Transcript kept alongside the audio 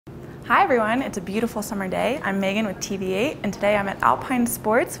Hi everyone, it's a beautiful summer day. I'm Megan with TV8 and today I'm at Alpine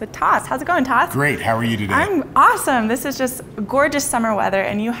Sports with Toss. How's it going, Toss? Great, how are you today? I'm awesome. This is just gorgeous summer weather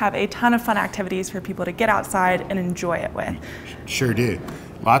and you have a ton of fun activities for people to get outside and enjoy it with. Sure do.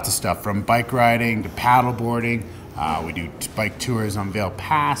 Lots of stuff from bike riding to paddle boarding. We do bike tours on Vail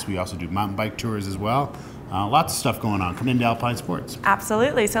Pass. We also do mountain bike tours as well. Lots of stuff going on. Come into Alpine Sports.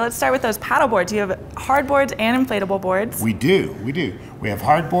 Absolutely. So let's start with those paddle boards. You have hard boards and inflatable boards. We do. We have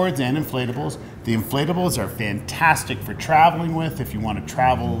hard boards and inflatables. The inflatables are fantastic for traveling with. If you want to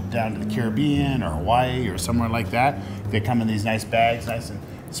travel down to the Caribbean or Hawaii or somewhere like that, they come in these nice bags, nice and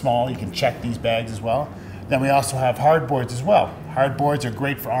small. You can check these bags as well. Then we also have hard boards as well. Hard boards are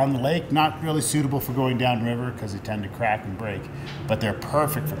great for on the lake, not really suitable for going down river because they tend to crack and break, but they're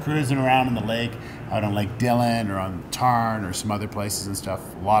perfect for cruising around in the lake, out on Lake Dillon or on Tarn or some other places and stuff.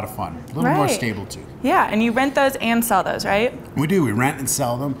 A lot of fun. A little more stable too. Yeah, and you rent those and sell those, right? We do. We rent and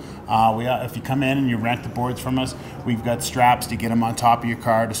sell them. If you come in and you rent the boards from us, we've got straps to get them on top of your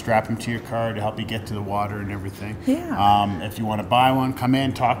car, to strap them to your car, to help you get to the water and everything. Yeah. If you want to buy one, come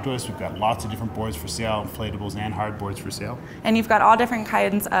in, talk to us. We've got lots of different boards for sale, inflatables and hard boards for sale. And you've got all different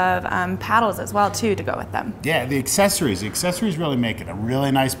kinds of paddles as well too to go with them. Yeah, the accessories really make it. A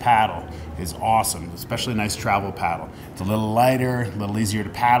really nice paddle is awesome, especially a nice travel paddle. It's a little lighter, a little easier to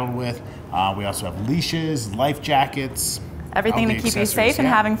paddle with. We also have leashes, life jackets. Everything to keep you safe and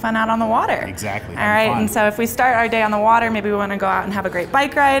having fun out on the water. Exactly. All right, and so if we start our day on the water, maybe we want to go out and have a great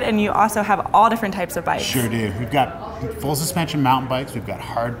bike ride, and you also have all different types of bikes. Sure do. We've got full suspension mountain bikes, we've got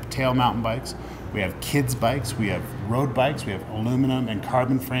hardtail mountain bikes, we have kids bikes, we have road bikes, we have aluminum and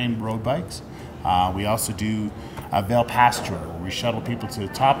carbon frame road bikes. We also do a Vail Pass tour where we shuttle people to the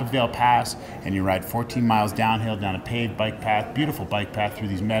top of Vail Pass and you ride 14 miles downhill down a paved bike path, beautiful bike path through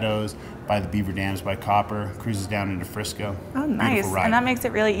these meadows, by the Beaver Dams, by Copper, cruises down into Frisco. Oh, nice. And that makes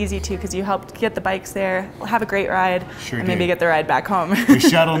it really easy too because you helped get the bikes there, have a great ride, and maybe get the ride back home. We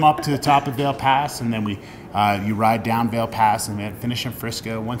shuttle them up to the top of Vail Pass and then you ride down Vail Pass and then finish in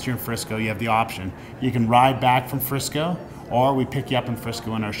Frisco. Once you're in Frisco, you have the option. You can ride back from Frisco, or we pick you up in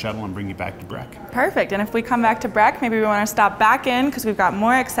Frisco in our shuttle and bring you back to Breck. Perfect. And if we come back to Breck, maybe we want to stop back in because we've got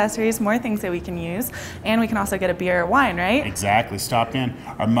more accessories, more things that we can use, and we can also get a beer or wine, right? Exactly. Stop in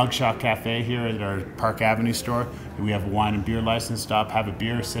our Mugshot Cafe here at our Park Avenue store. We have a wine and beer license. Stop, have a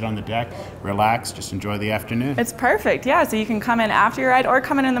beer, sit on the deck, relax, just enjoy the afternoon. It's perfect, yeah. So you can come in after your ride or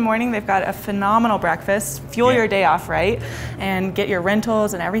come in the morning. They've got a phenomenal breakfast, fuel your day off, right? And get your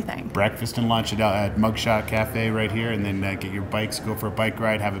rentals and everything. Breakfast and lunch at Mugshot Cafe right here, and then get your bikes, go for a bike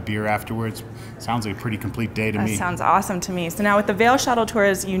ride, have a beer afterwards. Sounds like a pretty complete day to me. That sounds awesome to me. So now with the Vail shuttle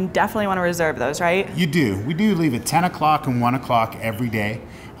tours, you definitely want to reserve those, right? You do. We do leave at 10 o'clock and 1 o'clock every day.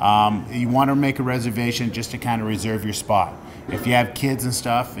 You want to make a reservation just to kind of reserve your spot. If you have kids and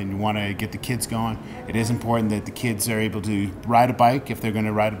stuff and you want to get the kids going, it is important that the kids are able to ride a bike if they're going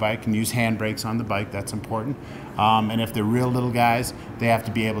to ride a bike and use handbrakes on the bike. That's important. And if they're real little guys, they have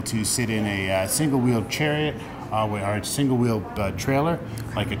to be able to sit in a single-wheeled chariot or a single-wheel trailer,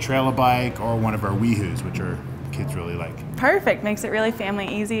 like a trailer bike or one of our Weehoos, which are kids really like. Perfect. Makes it really family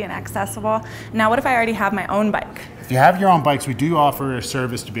easy and accessible. Now, what if I already have my own bike? If you have your own bikes, we do offer a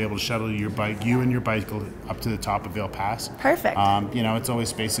service to be able to shuttle your bike, you and your bike, up to the top of Vail Pass. Perfect. You know, it's always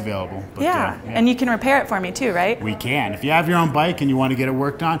space available. But, yeah, and you can repair it for me too, right? We can. If you have your own bike and you want to get it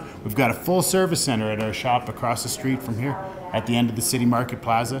worked on, we've got a full service center at our shop across the street from here at the end of the City Market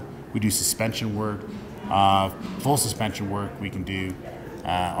Plaza. We do suspension work, full suspension work. We can do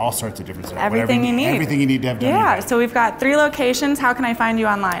all sorts of different stuff. Everything you need. Everything you need to have done. Yeah, so we've got 3 locations. How can I find you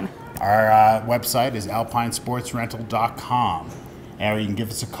online? Our website is alpinesportsrental.com. Or you can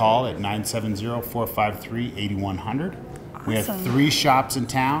give us a call at 970-453-8100. Awesome. We have 3 shops in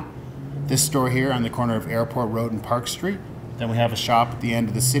town. This store here on the corner of Airport Road and Park Street. Then we have a shop at the end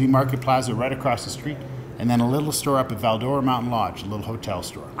of the City Market Plaza right across the street. And then a little store up at Valdora Mountain Lodge, a little hotel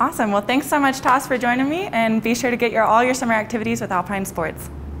store. Awesome. Well, thanks so much, Toss, for joining me. And be sure to get all your summer activities with Alpine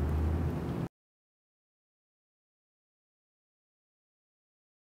Sports.